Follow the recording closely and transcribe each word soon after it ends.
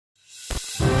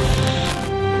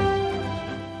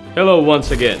Hello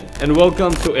once again, and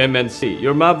welcome to MNC,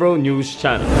 your Mavro news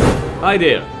channel. Hi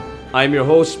there, I'm your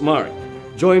host Mark.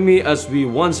 Join me as we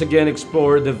once again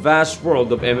explore the vast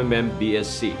world of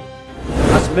Mmmbsc.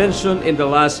 As mentioned in the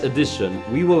last edition,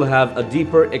 we will have a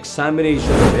deeper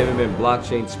examination of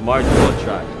blockchain smart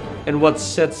contract and what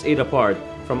sets it apart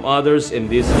from others in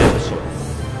this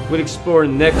episode. We'll explore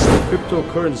next the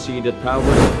cryptocurrency that powers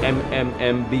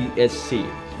Mmmbsc.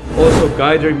 Also,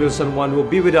 Guider Milson One will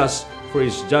be with us for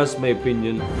his Just My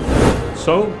Opinion.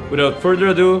 So, without further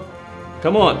ado,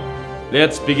 come on,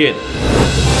 let's begin.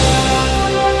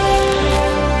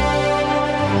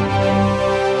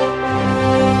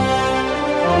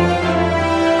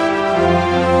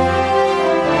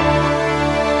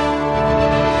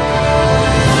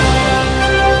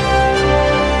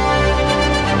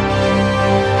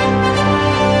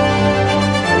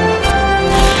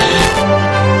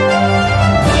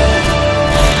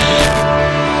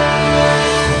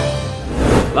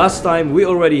 Last time, we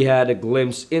already had a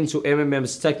glimpse into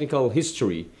MMM's technical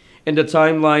history and the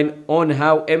timeline on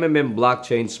how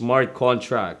blockchain smart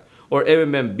contract or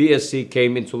Mmmbsc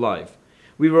came into life.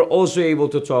 We were also able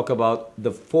to talk about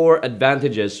the 4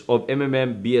 advantages of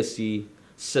Mmmbsc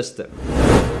system.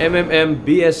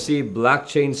 Mmmbsc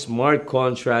blockchain smart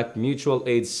contract mutual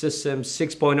aid system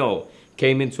 6.0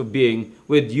 came into being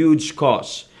with huge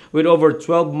costs. With over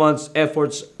 12 months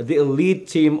efforts, the elite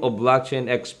team of blockchain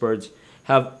experts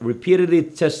have repeatedly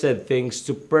tested things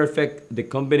to perfect the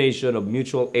combination of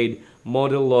mutual aid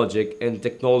model logic and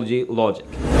technology logic.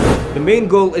 The main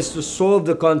goal is to solve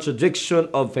the contradiction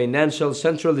of financial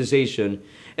centralization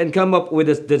and come up with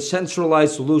a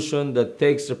decentralized solution that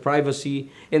takes the privacy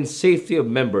and safety of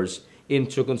members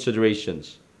into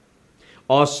considerations.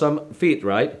 Awesome feat,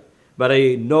 right? But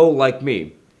I know, like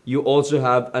me, you also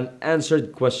have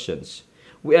unanswered questions.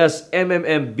 We asked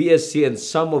Mmmbsc and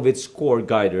some of its core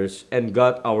guiders and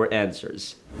got our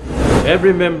answers.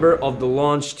 Every member of the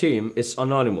launch team is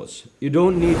anonymous. You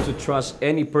don't need to trust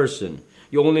any person.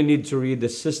 You only need to read the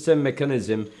system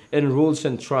mechanism and rules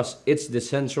and trust its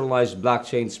decentralized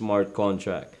blockchain smart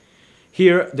contract.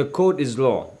 Here, the code is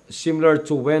law, similar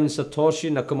to when Satoshi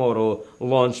Nakamoto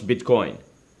launched Bitcoin.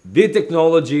 The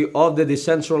technology of the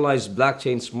decentralized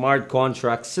blockchain smart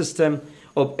contract system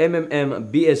of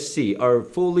Mmmbsc are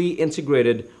fully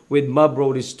integrated with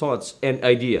Mavro's thoughts and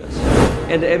ideas,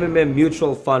 and the MMM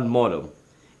mutual fund model,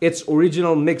 its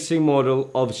original mixing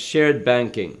model of shared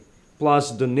banking,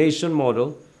 plus donation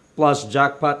model, plus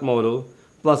jackpot model,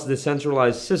 plus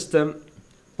decentralized system,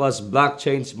 plus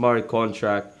blockchain smart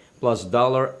contract, plus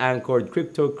dollar-anchored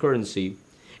cryptocurrency,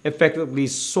 effectively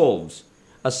solves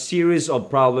a series of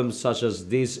problems such as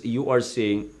these you are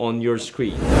seeing on your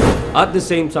screen. At the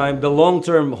same time, the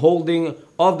long-term holding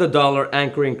of the dollar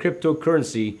anchoring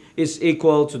cryptocurrency is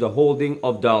equal to the holding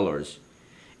of dollars.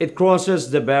 It crosses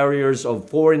the barriers of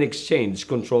foreign exchange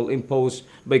control imposed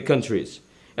by countries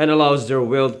and allows their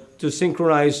wealth to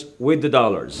synchronize with the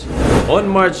dollars. On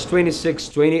March 26,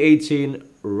 2018,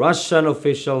 Russian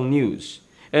official news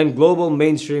and global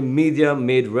mainstream media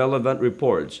made relevant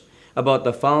reports about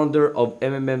the founder of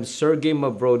MMM, Sergey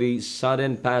Mavro's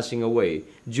sudden passing away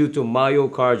due to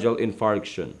myocardial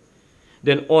infarction.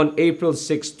 Then on April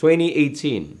 6,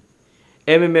 2018,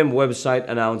 MMM website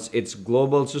announced its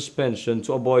global suspension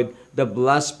to avoid the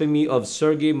blasphemy of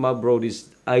Sergey Mavro's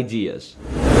ideas.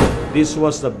 This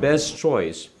was the best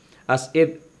choice as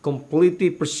it completely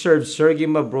preserved Sergey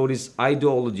Mavro's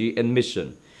ideology and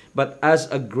mission, but as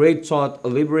a great thought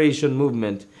liberation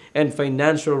movement and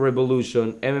financial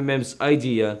revolution, MMM's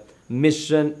idea,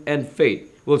 mission, and fate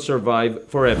will survive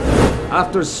forever.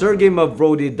 After Sergey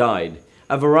Mavro died,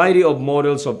 a variety of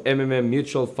models of MMM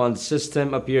mutual fund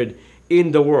system appeared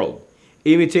in the world.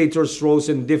 Imitators rose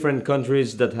in different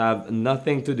countries that have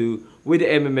nothing to do with the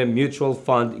MMM mutual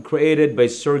fund created by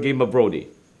Sergey Mavro.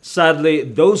 Sadly,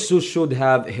 those who should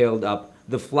have held up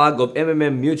the flag of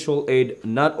MMM mutual aid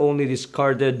not only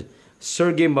discarded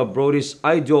Sergey Mavro's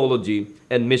ideology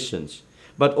and missions,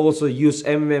 but also use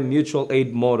MMM mutual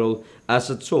aid model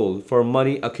as a tool for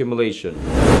money accumulation.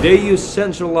 They use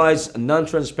centralized,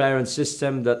 non-transparent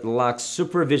system that lacks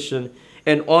supervision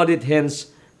and audit,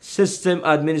 hence system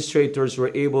administrators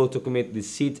were able to commit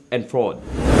deceit and fraud.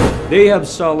 They have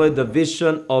sullied the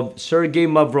vision of Sergey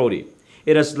Mavro.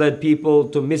 It has led people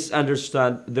to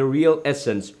misunderstand the real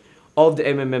essence of the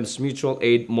MMM's mutual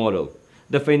aid model,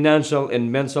 the financial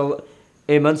and mental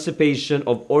emancipation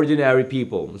of ordinary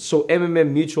people. So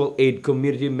MMM mutual aid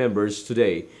community members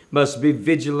today must be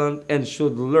vigilant and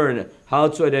should learn how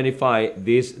to identify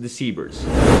these deceivers.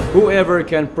 Whoever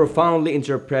can profoundly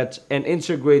interpret and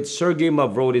integrate Sergey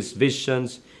Mavro's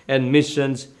visions and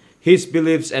missions his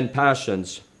beliefs and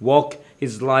passions, walk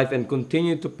his life, and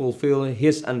continue to fulfill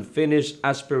his unfinished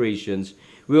aspirations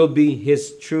will be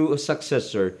his true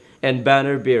successor and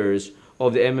banner bearers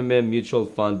of the MMM Mutual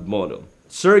Fund model.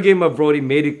 Sergey Mavro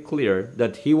made it clear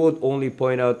that he would only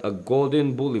point out a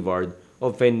golden boulevard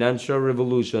of financial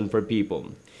revolution for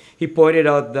people. He pointed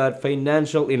out that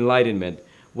financial enlightenment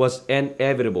was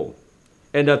inevitable,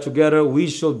 and that together we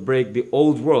should break the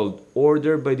old world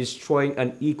order by destroying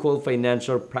unequal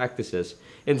financial practices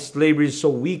and slavery so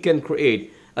we can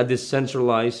create a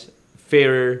decentralized,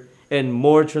 fairer, and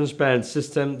more transparent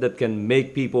system that can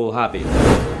make people happy.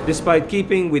 Despite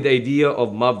keeping with the idea of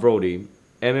Mavro,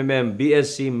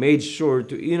 Mmmbsc made sure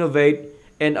to innovate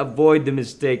and avoid the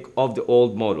mistake of the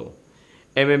old model.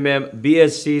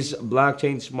 Mmmbsc's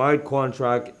blockchain smart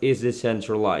contract is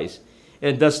decentralized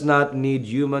and does not need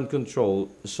human control,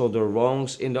 so the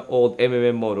wrongs in the old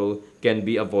MMM model can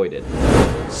be avoided.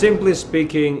 Simply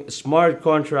speaking, smart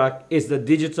contract is the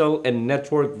digital and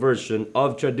network version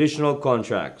of traditional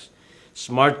contracts.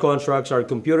 Smart contracts are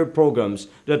computer programs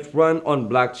that run on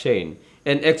blockchain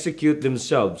and execute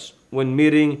themselves when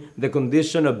meeting the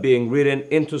condition of being written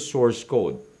into source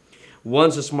code.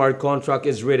 Once a smart contract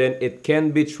is written, it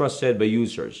can be trusted by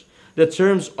users. The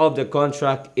terms of the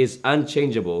contract is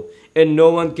unchangeable and no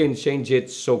one can change it,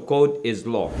 so code is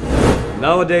law.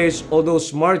 Nowadays, although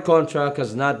smart contract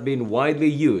has not been widely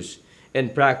used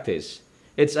and practiced,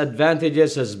 its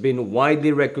advantages has been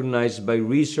widely recognized by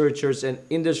researchers and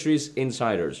industry's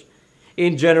insiders.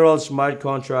 In general, smart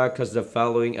contract has the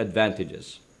following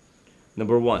advantages.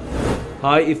 Number 1,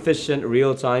 high efficient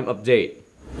real-time update.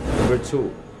 Number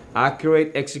 2,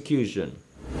 accurate execution.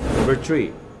 Number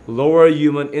 3, lower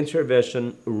human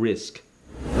intervention risk.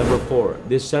 Number 4,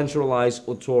 decentralized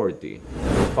authority.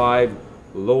 Number 5,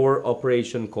 lower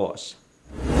operation costs.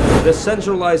 The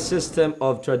centralized system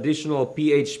of traditional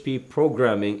PHP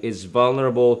programming is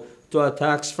vulnerable to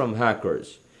attacks from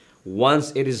hackers.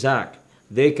 Once it is hacked,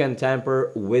 they can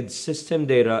tamper with system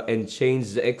data and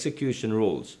change the execution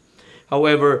rules.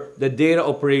 However, the data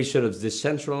operation of the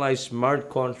decentralized smart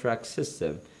contract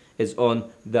system is on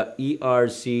the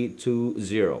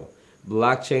ERC20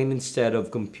 blockchain instead of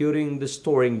computing the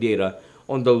storing data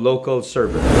on the local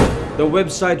server. The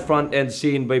website front end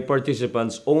seen by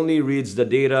participants only reads the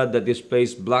data that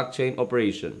displays blockchain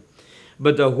operation,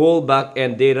 but the whole back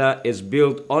end data is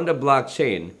built on the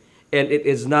blockchain and it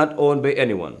is not owned by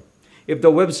anyone. If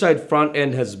the website front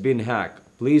end has been hacked,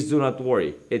 please do not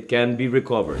worry, it can be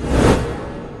recovered.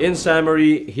 In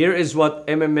summary, here is what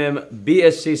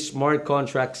Mmmbsc smart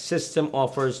contract system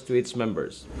offers to its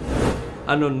members.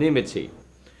 Anonymity.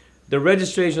 The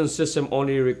registration system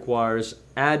only requires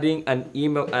adding an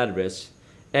email address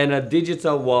and a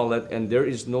digital wallet, and there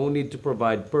is no need to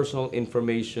provide personal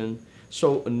information,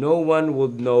 so no one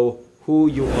would know who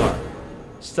you are.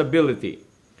 Stability.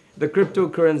 The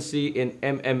cryptocurrency in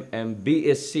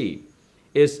Mmmbsc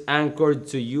is anchored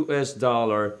to US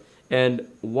dollar and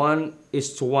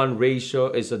 1:1 ratio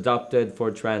is adopted for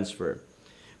transfer.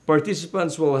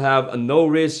 Participants will have no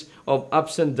risk of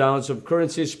ups and downs of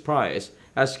currency's price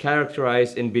as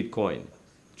characterized in Bitcoin.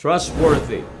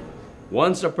 Trustworthy.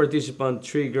 Once a participant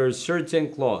triggers certain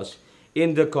clause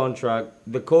in the contract,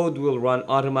 the code will run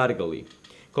automatically,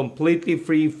 completely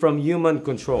free from human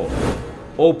control.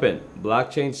 Open.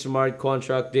 Blockchain smart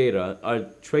contract data are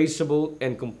traceable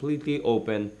and completely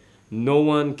open. No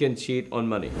one can cheat on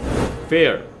money.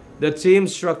 Fair. The team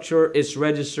structure is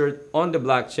registered on the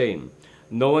blockchain.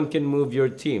 No one can move your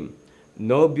team.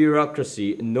 No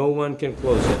bureaucracy. No one can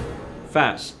close it.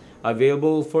 Fast.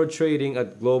 Available for trading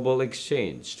at global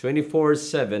exchange.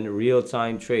 24/7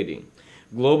 real-time trading.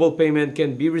 Global payment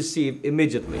can be received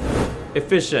immediately.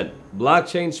 Efficient.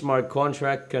 Blockchain smart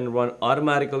contract can run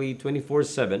automatically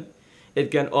 24/7.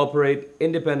 It can operate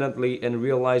independently and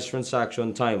realize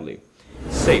transaction timely.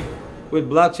 Safe. With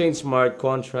blockchain smart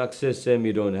contract system,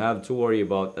 you don't have to worry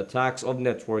about attacks of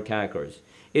network hackers.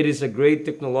 It is a great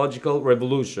technological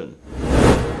revolution.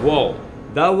 Whoa,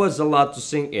 that was a lot to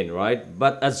sink in, right?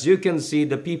 But as you can see,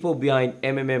 the people behind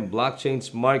MMM blockchain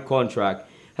smart contract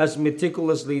has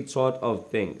meticulously thought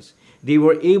of things. They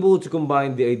were able to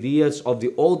combine the ideas of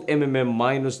the old MMM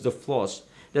minus the flaws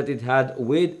that it had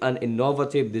with an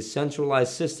innovative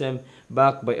decentralized system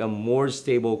backed by a more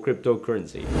stable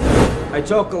cryptocurrency. I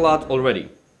talk a lot already,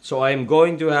 so I am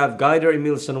going to have Guider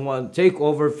Emil San Juan take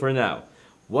over for now.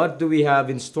 What do we have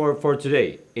in store for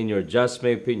today, in your Just My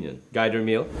Opinion? Guider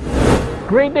Emil?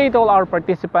 Great day to all our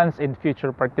participants and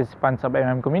future participants of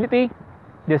MM community.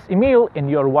 This is Emil and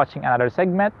you are watching another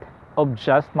segment of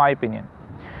Just My Opinion.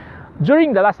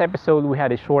 During the last episode, we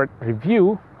had a short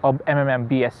review of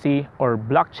Mmmbsc, or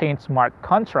Blockchain Smart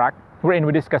Contract, wherein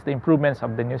we discuss the improvements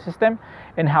of the new system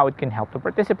and how it can help the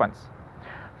participants.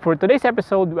 For today's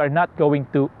episode, we are not going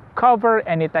to cover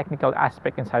any technical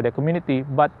aspect inside the community,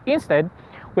 but instead,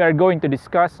 we are going to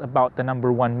discuss about the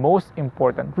number one most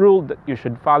important rule that you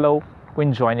should follow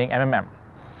when joining MMM.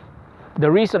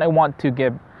 The reason I want to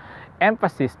give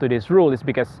emphasis to this rule is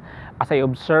because, as I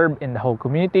observe in the whole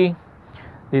community,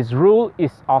 this rule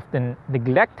is often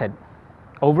neglected,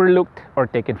 overlooked, or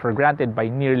taken for granted by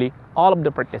nearly all of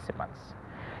the participants.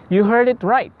 You heard it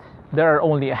right. There are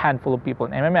only a handful of people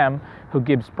in MMM who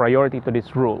gives priority to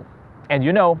this rule. And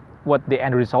you know what the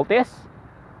end result is?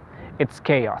 It's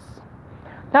chaos.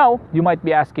 Now, you might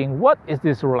be asking, what is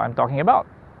this rule I'm talking about?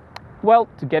 Well,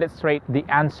 to get it straight, the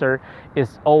answer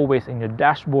is always in your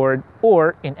dashboard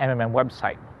or in MMM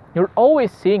website. You're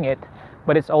always seeing it,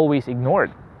 but it's always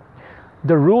ignored.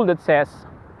 The rule that says,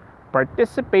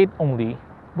 participate only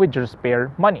with your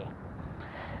spare money.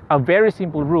 A very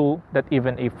simple rule that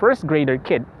even a first grader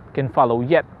kid can follow,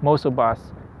 yet most of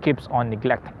us keeps on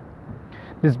neglecting.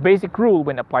 This basic rule,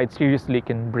 when applied seriously,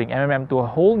 can bring MMM to a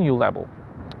whole new level.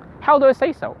 How do I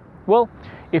say so? Well,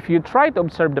 if you try to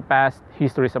observe the past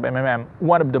histories of MMM,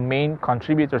 one of the main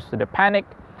contributors to the panic,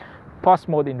 pause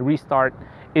mode, and restart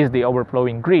is the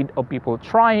overflowing greed of people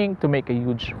trying to make a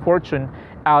huge fortune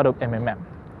out of MMM.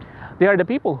 They are the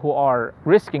people who are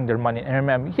risking their money in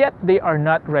MMM, yet they are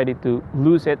not ready to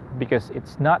lose it because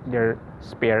it's not their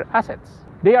spare assets.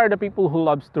 They are the people who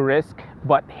loves to risk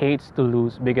but hates to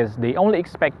lose because they only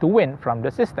expect to win from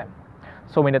the system.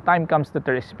 So when the time comes that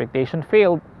their expectation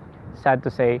failed, sad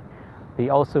to say, they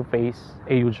also face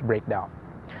a huge breakdown.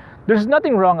 There's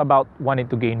nothing wrong about wanting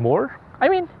to gain more. I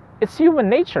mean, it's human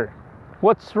nature.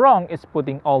 What's wrong is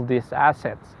putting all these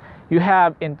assets you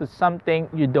have into something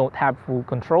you don't have full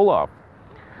control of.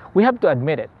 We have to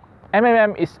admit it.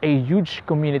 MMM is a huge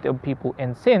community of people,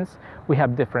 and since we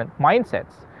have different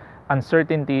mindsets,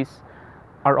 uncertainties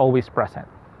are always present.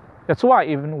 That's why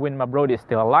even when Mavro is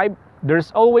still alive,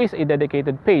 there's always a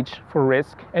dedicated page for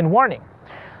risk and warning.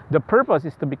 The purpose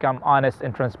is to become honest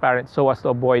and transparent so as to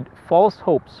avoid false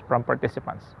hopes from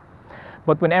participants.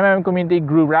 But when MMM community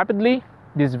grew rapidly,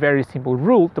 this very simple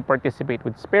rule to participate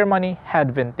with spare money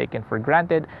had been taken for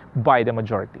granted by the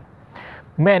majority.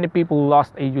 Many people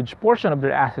lost a huge portion of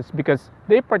their assets because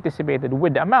they participated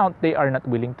with the amount they are not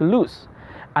willing to lose,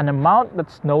 an amount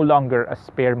that's no longer a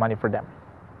spare money for them.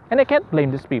 And I can't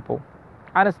blame these people.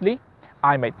 Honestly,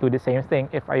 I might do the same thing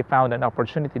if I found an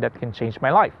opportunity that can change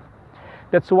my life.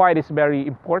 That's why it is very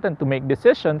important to make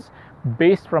decisions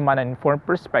based from an informed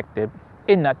perspective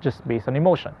and not just based on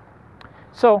emotion.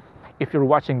 So, if you're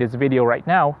watching this video right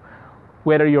now,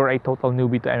 whether you're a total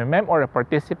newbie to MMM or a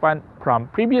participant from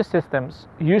previous systems,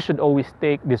 you should always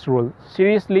take this rule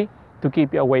seriously to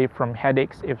keep you away from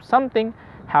headaches if something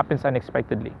happens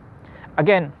unexpectedly.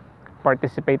 Again,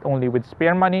 participate only with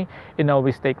spare money and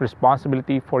always take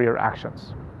responsibility for your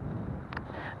actions.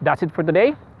 That's it for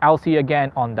today. I'll see you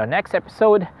again on the next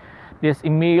episode. This is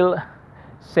Emil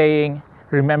saying,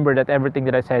 remember that everything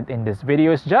that I said in this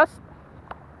video is just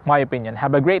my opinion.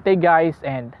 Have a great day, guys,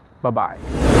 and bye-bye.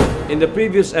 In the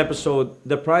previous episode,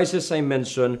 the prices I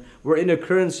mentioned were in a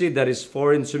currency that is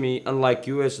foreign to me, unlike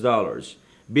US dollars,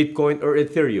 Bitcoin, or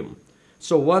Ethereum.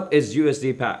 So what is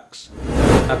USD PAX?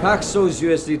 A Paxos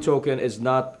USD token is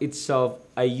not itself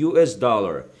a US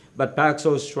dollar, but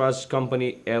Paxos Trust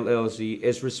Company LLC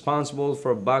is responsible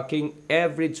for backing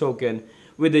every token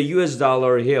with a US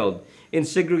dollar held in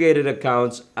segregated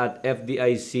accounts at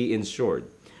FDIC insured.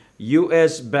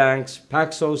 US Bank's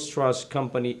Paxos Trust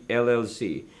Company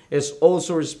LLC is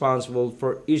also responsible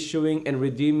for issuing and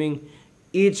redeeming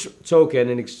each token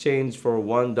in exchange for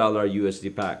 $1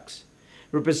 USD PAX.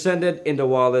 Represented in the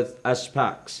wallet as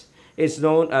PAX, it's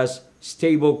known as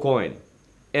stablecoin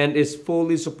and is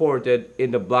fully supported in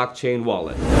the blockchain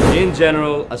wallet. In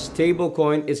general, a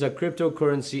stablecoin is a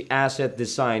cryptocurrency asset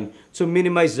designed to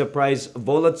minimize the price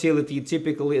volatility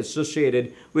typically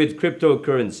associated with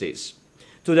cryptocurrencies.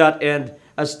 To that end,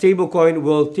 a stablecoin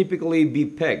will typically be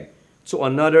pegged to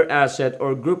another asset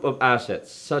or group of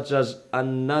assets, such as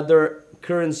another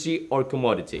currency or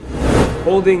commodity.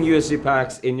 Holding USD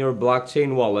PAX in your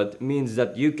blockchain wallet means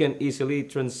that you can easily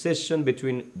transition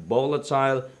between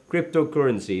volatile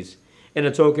cryptocurrencies and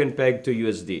a token pegged to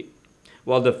USD,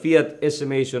 while the fiat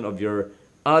estimation of your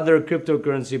other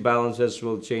cryptocurrency balances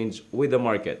will change with the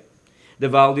market. The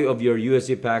value of your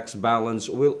USD PAX balance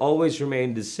will always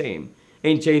remain the same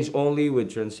and change only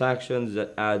with transactions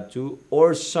that add to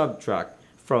or subtract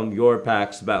from your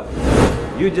PAX balance.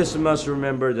 You just must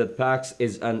remember that PAX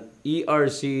is an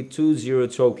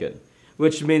ERC20 token,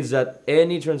 which means that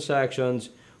any transactions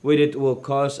with it will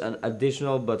cost an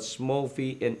additional but small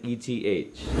fee in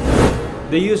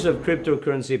ETH. The use of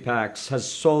cryptocurrency PAX has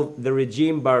solved the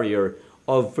regime barrier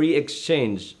of free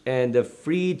exchange and the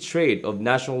free trade of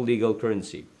national legal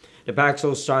currency. The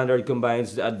Paxos standard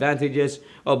combines the advantages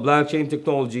of blockchain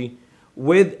technology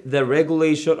with the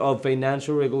regulation of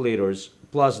financial regulators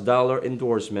plus dollar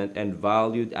endorsement and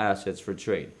valued assets for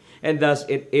trade, and thus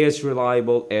it is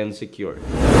reliable and secure.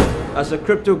 As a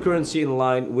cryptocurrency in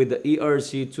line with the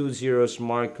ERC20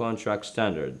 smart contract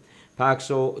standard,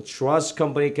 Paxo Trust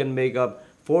Company can make up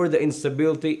for the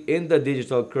instability in the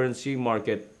digital currency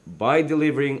market by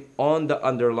delivering on the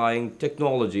underlying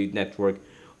technology network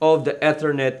of the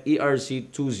Ethernet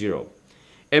ERC20.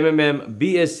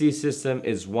 Mmmbsc system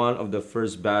is one of the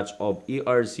first batch of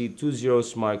ERC20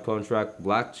 smart contract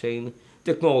blockchain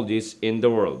technologies in the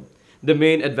world. The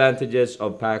main advantages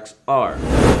of PAX are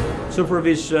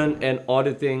supervision and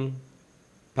auditing.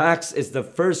 PAX is the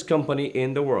first company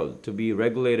in the world to be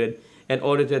regulated and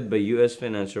audited by U.S.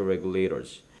 financial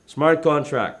regulators. Smart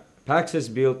contract. PAX is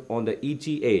built on the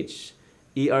ETH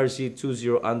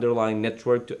ERC20 underlying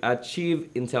network to achieve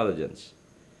intelligence.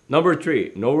 Number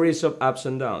 3, no risk of ups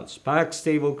and downs. PAX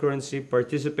stable currency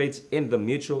participates in the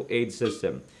mutual aid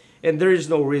system, and there is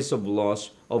no risk of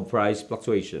loss of price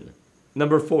fluctuation.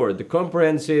 Number 4, the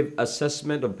comprehensive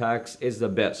assessment of PAX is the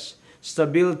best.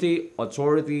 Stability,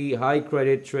 authority, high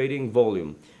credit, trading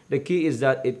volume. The key is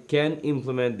that it can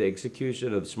implement the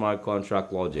execution of smart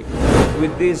contract logic.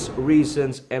 With these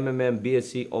reasons,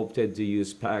 Mmmbsc opted to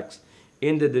use PAX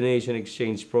in the donation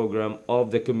exchange program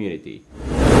of the community.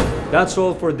 That's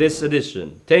all for this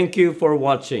edition. Thank you for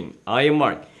watching. I am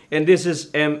Mark, and this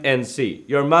is MNC,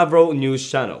 your Mavro news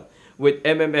channel with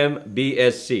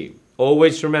Mmmbsc.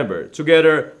 Always remember,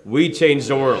 together we change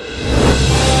the world.